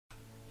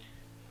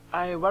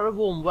A very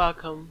warm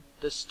welcome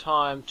this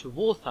time to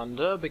War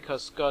Thunder,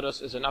 because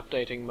Goddess is in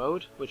updating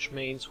mode, which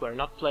means we're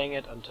not playing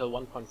it until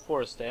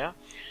 1.4 is there.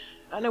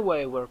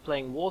 Anyway, we're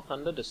playing War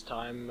Thunder this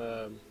time,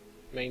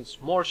 means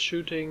more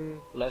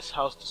shooting, less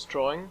house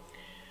destroying,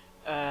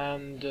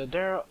 and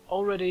there are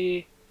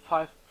already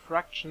 5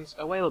 fractions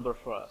available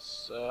for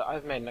us.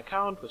 I've made an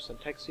account with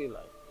Sentexi,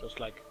 just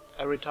like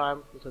every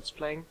time with Let's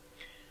Playing.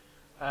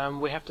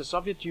 We have the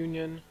Soviet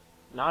Union,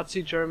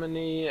 Nazi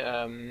Germany,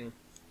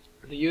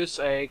 the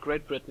USA,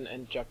 Great Britain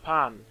and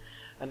Japan.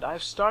 And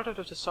I've started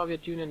with the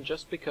Soviet Union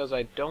just because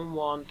I don't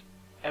want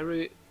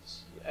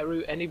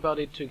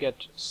anybody to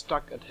get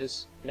stuck at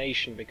his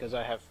nation, because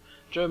I have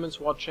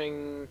Germans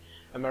watching,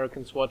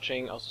 Americans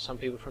watching, also some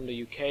people from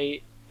the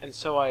UK, and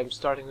so I am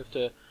starting with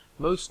the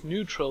most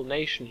neutral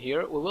nation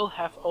here. We will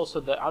have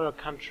also the other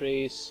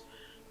countries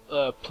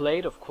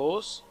played, of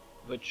course,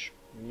 which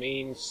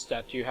means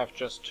that you have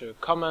just to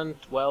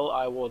comment, well,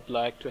 I would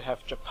like to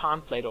have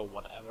Japan played or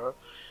whatever.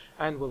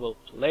 And we will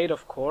play it,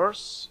 of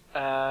course,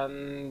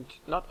 and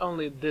not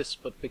only this,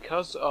 but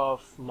because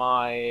of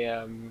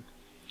my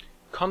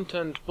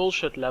content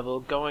bullshit level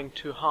going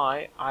too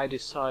high, I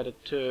decided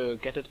to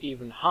get it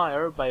even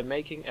higher by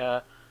making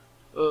a,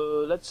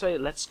 let's say,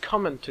 let's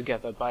comment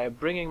together, by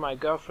bringing my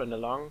girlfriend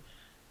along,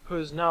 who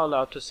is now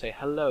allowed to say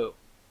hello.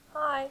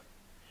 Hi.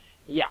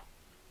 Yeah,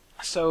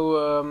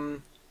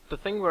 so the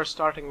thing we're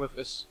starting with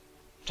is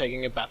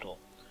taking a battle.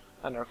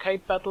 An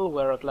arcade battle,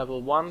 we're at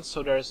level 1,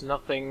 so there's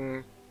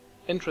nothing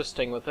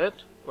interesting with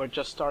it. We're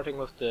just starting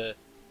with the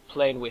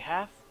plane we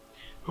have.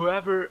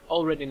 Whoever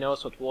already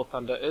knows what War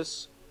Thunder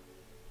is,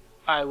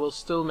 I will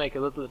still make a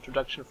little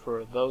introduction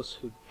for those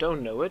who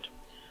don't know it.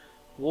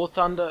 War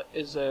Thunder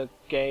is a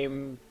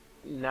game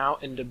now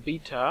in the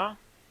beta,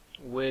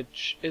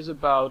 which is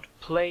about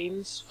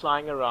planes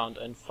flying around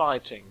and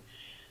fighting.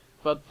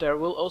 But there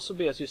will also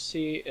be, as you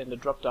see in the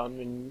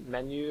drop-down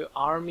menu,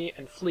 army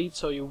and fleet,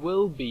 so you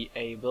will be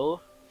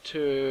able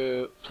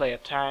to play a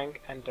tank,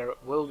 and there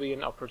will be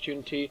an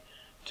opportunity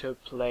to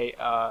play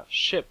a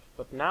ship.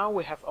 But now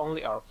we have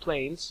only our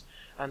planes,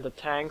 and the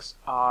tanks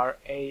are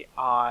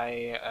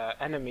AI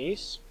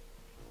enemies.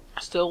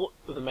 Still,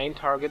 the main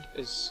target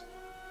is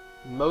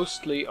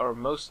mostly or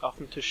most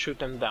often to shoot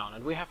them down.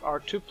 And we have our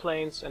 2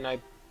 planes, and I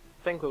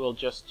think we will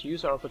just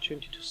use our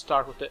opportunity to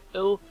start with the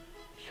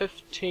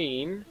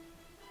Il-15,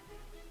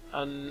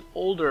 an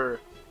older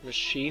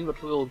machine,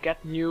 but we will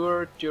get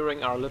newer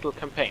during our little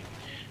campaign.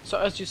 So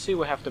as you see,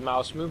 we have the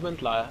mouse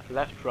movement,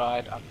 left,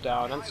 right, up,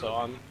 down and so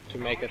on, to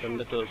make it a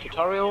little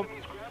tutorial.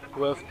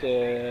 With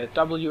the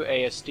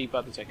WASD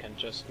buttons I can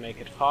just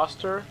make it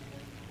faster,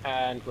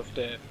 and with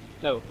the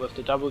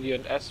W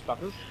and S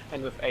button,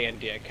 and with A and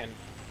D I can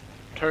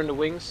turn the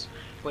wings.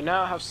 We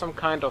now have some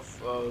kind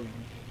of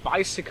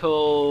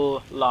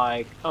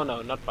bicycle-like, oh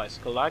no, not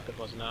bicycle-like, that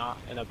was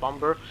in a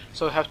bomber,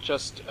 so we have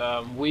just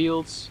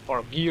wheels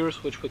or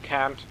gears which we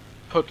can't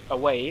put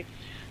away.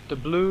 The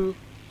blue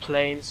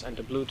planes and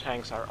the blue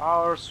tanks are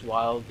ours,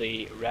 while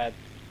the red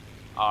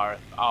are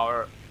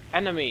our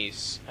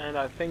enemies. And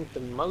I think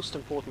the most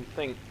important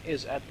thing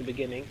is at the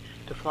beginning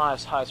to fly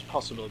as high as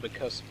possible,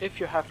 because if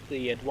you have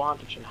the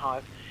advantage in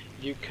height,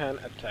 you can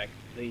attack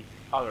the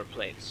other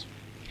planes.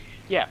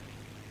 Yeah,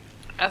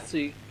 as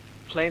the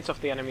planes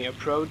of the enemy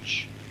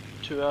approach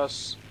to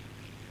us,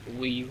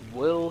 we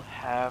will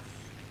have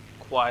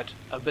quite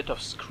a bit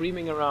of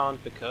screaming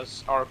around,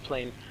 because our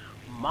plane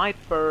might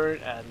burn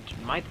and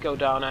might go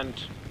down, and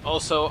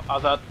also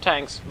other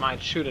tanks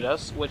might shoot at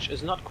us, which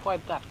is not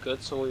quite that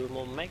good, so we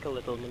will make a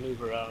little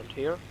maneuver around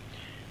here.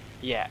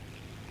 Yeah,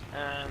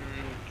 and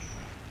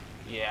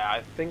yeah,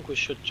 I think we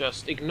should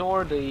just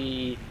ignore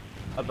the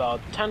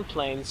about 10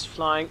 planes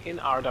flying in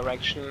our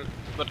direction,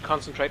 but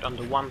concentrate on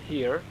the one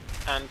here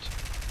and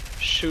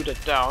shoot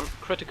it down.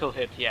 Critical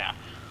hit, yeah.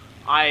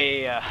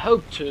 I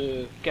hope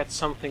to get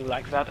something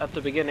like that at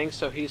the beginning,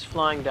 so he's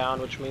flying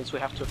down, which means we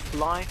have to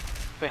fly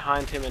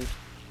behind him and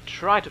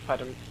try to fight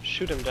him,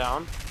 shoot him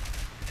down.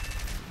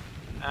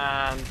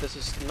 And this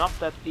is not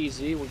that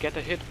easy. We get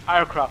a hit,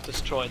 aircraft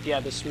destroyed.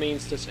 Yeah, this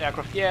means this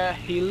aircraft, yeah,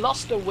 he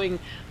lost a wing.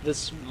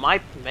 This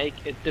might make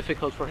it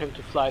difficult for him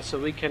to fly, so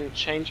we can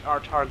change our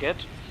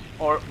target.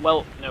 Or,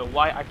 well, no,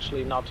 why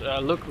actually not?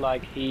 Look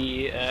like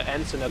he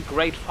ends in a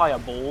great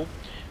fireball.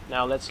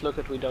 Now let's look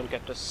at we don't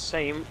get the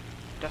same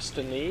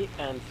destiny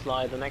and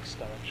fly the next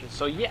direction.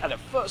 So yeah, the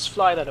first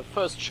flight and the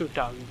first shoot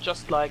down,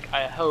 just like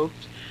I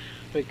hoped,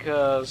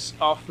 because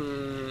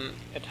often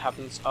it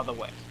happens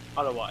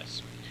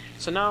otherwise.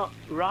 So now,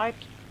 right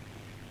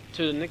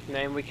to the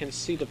nickname, we can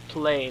see the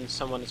plane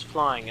someone is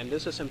flying, and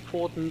this is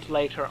important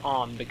later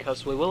on,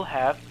 because we will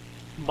have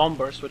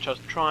bombers which are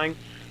trying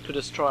to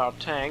destroy our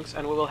tanks,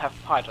 and we will have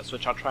fighters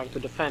which are trying to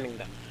defending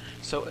them.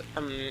 So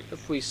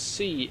if we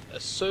see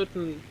a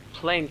certain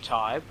plane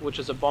type, which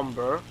is a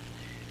bomber,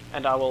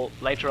 and I will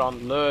later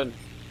on learn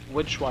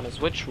which one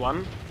is which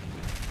one,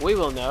 we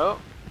will know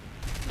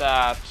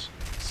that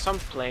some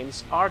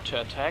planes are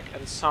to attack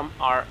and some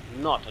are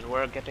not, and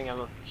we're getting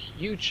a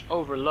huge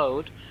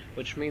overload,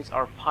 which means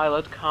our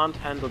pilot can't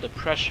handle the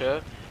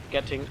pressure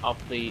getting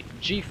of the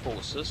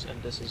G-forces,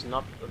 and this is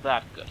not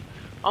that good.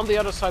 On the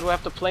other side we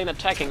have the plane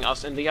attacking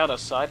us in the other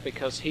side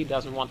because he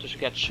doesn't want to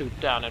get shoot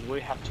down, and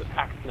we have to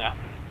act now.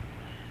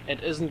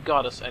 It isn't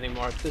Goddess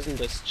anymore, it isn't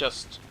this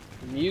just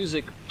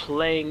music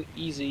playing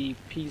easy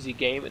peasy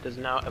game. It is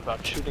now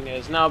about shooting, it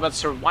is now about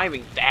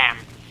surviving. Damn!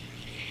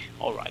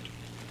 Alright.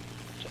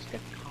 Just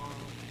get calm,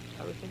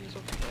 everything is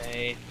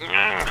okay.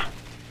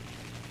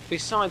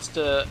 Besides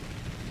the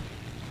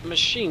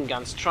machine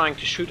guns trying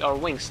to shoot our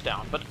wings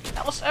down, but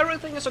else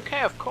everything is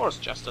okay, of course,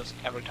 just as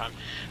every time.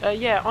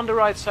 Yeah, on the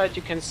right side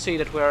you can see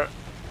that we're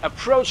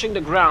approaching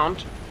the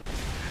ground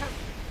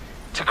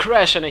to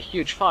crash in a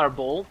huge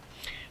fireball.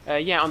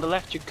 Yeah, on the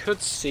left you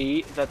could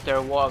see that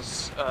there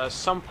was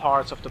some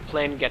parts of the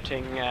plane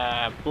getting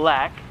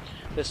black.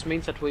 This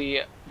means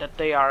that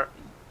they are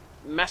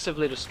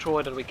massively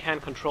destroyed and we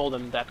can't control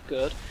them that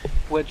good,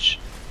 which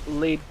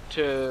lead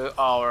to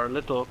our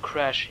little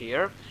crash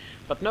here.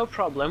 But no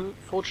problem,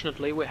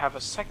 fortunately we have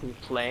a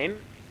second plane.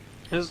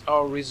 This is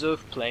our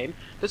reserve plane.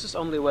 This is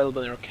only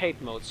available in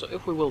arcade mode, so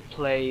if we will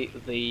play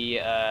the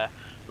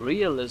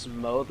realism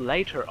mode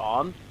later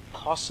on,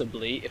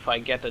 possibly if I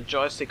get a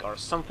joystick or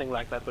something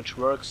like that which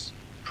works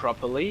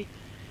properly,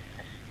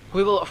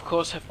 we will of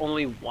course have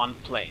only one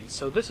plane.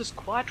 So this is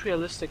quite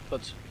realistic,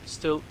 but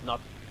still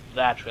not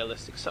that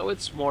realistic, so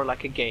it's more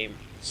like a game.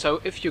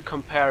 So if you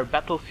compare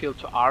Battlefield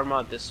to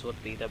Arma, this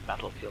would be the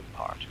Battlefield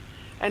part.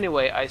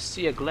 Anyway, I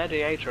see a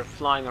gladiator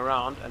flying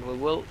around and we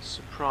will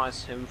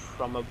surprise him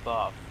from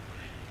above.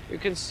 You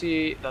can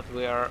see that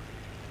we are...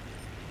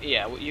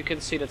 yeah, you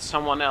can see that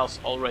someone else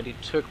already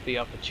took the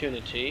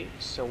opportunity,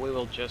 so we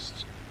will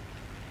just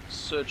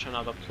search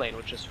another plane,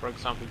 which is for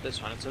example this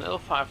one. It's an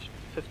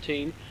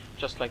L-15,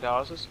 just like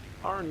ours is.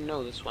 Or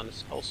no, this one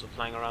is also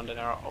flying around and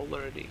there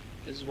already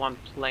is one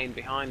plane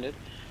behind it,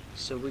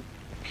 so we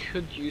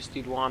could use the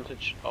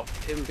advantage of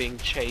him being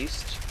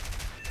chased.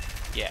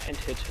 Yeah, and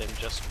hit him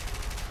just...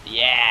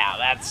 yeah,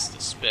 that's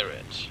the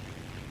spirit.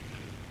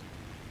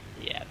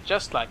 Yeah,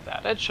 just like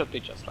that. It should be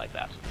just like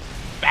that.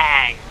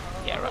 Bang!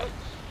 Yeah, right.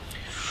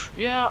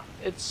 Yeah,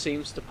 it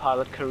seems the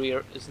pilot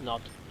career is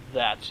not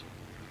that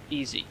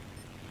easy.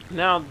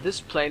 Now this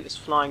plane is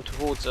flying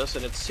towards us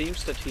and it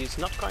seems that he's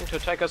not going to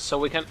attack us, so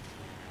we can...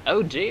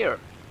 oh dear!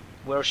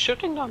 We're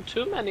shooting down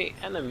too many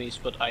enemies,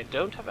 but I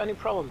don't have any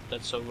problem with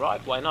that, so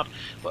right, why not?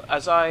 But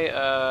as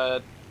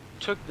I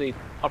took the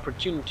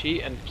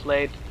opportunity and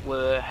played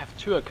with... have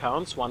two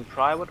accounts, one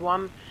private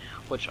one,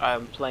 which I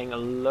am playing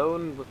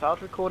alone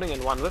without recording,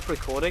 and one with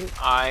recording,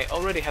 I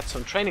already had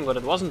some training, but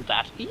it wasn't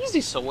that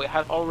easy, so we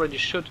have already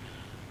shot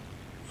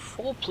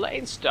 4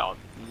 planes down.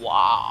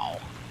 Wow!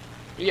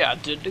 Yeah, I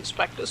didn't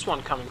expect this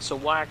one coming, so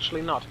why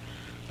actually not?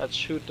 Let's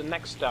shoot the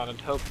next down and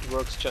hope it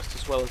works just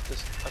as well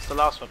as the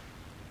last one.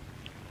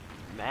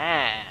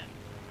 Man,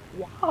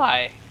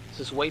 why? This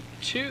is way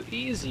too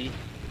easy.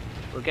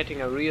 We're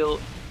getting a real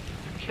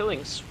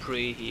killing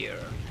spree here.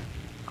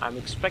 I'm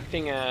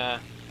expecting a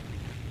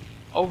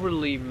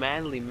overly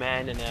manly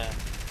man in a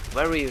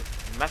very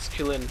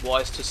masculine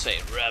voice to say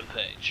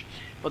rampage.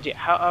 But yeah,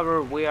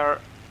 however, we are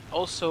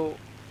also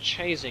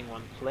chasing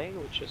one plane,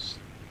 which is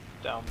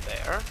down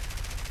there,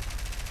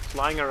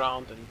 flying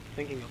around and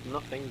thinking of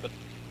nothing but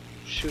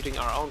shooting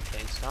our own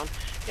planes down.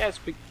 Yeah, it's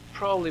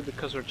probably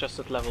because we're just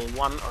at level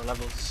 1 or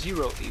level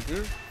 0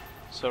 even,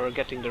 so we're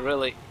getting the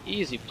really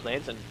easy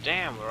planes, and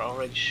damn, we're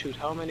already shoot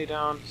how many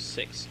down?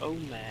 6. Oh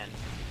man.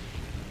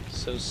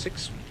 So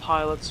 6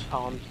 pilots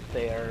found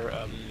their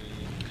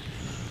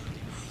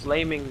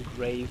flaming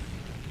grave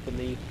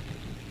beneath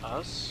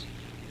us.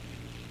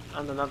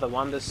 And another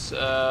one. This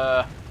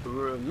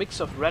mix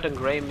of red and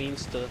grey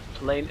means the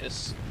plane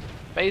is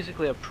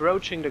basically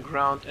approaching the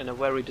ground in a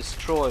very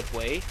destroyed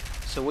way,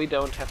 so we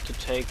don't have to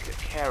take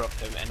care of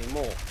him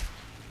anymore.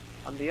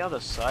 On the other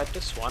side,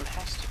 this one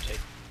has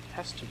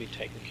to be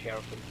taken care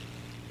of him,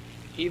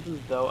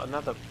 even though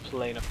another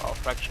plane of our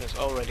fraction is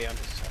already on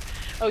his side.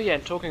 Oh yeah,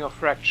 and talking of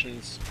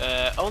fractions,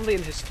 only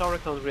in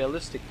historical and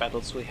realistic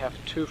battles we have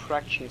 2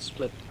 fractions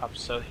split up,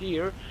 so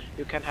here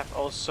you can have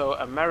also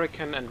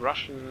American and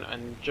Russian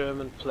and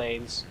German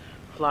planes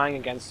flying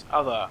against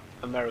other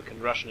American,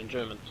 Russian and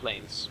German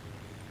planes.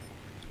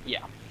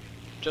 Yeah,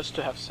 just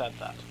to have said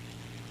that.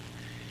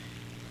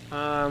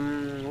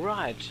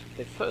 Right,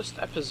 the first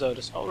episode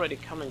is already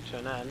coming to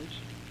an end,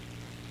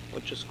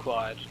 which is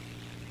quite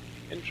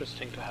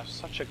interesting to have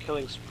such a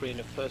killing spree in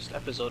the first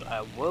episode.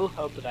 I will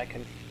hope that I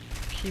can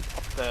keep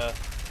up the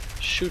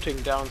shooting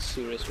down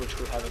series which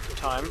we have at the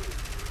time,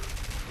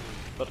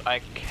 but I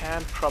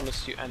can't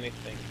promise you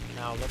anything.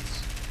 Now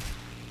let's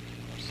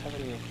have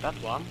a look at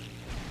that one.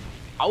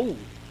 Oh!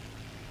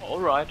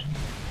 Alright.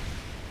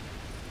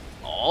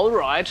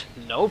 Alright,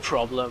 no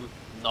problem.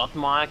 Not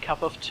my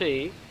cup of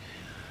tea,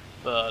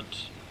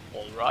 but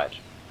alright.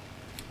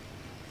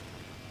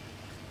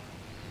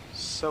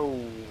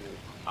 So,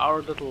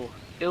 our little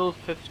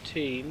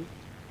IL-15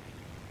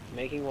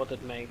 making what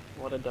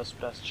it does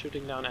best,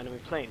 shooting down enemy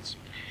planes.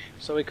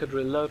 So we could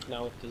reload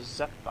now with the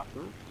Z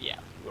button. Yeah,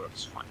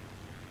 works fine.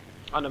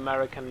 On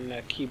American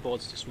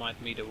keyboards this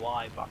might be the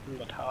Y button,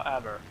 but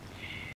however.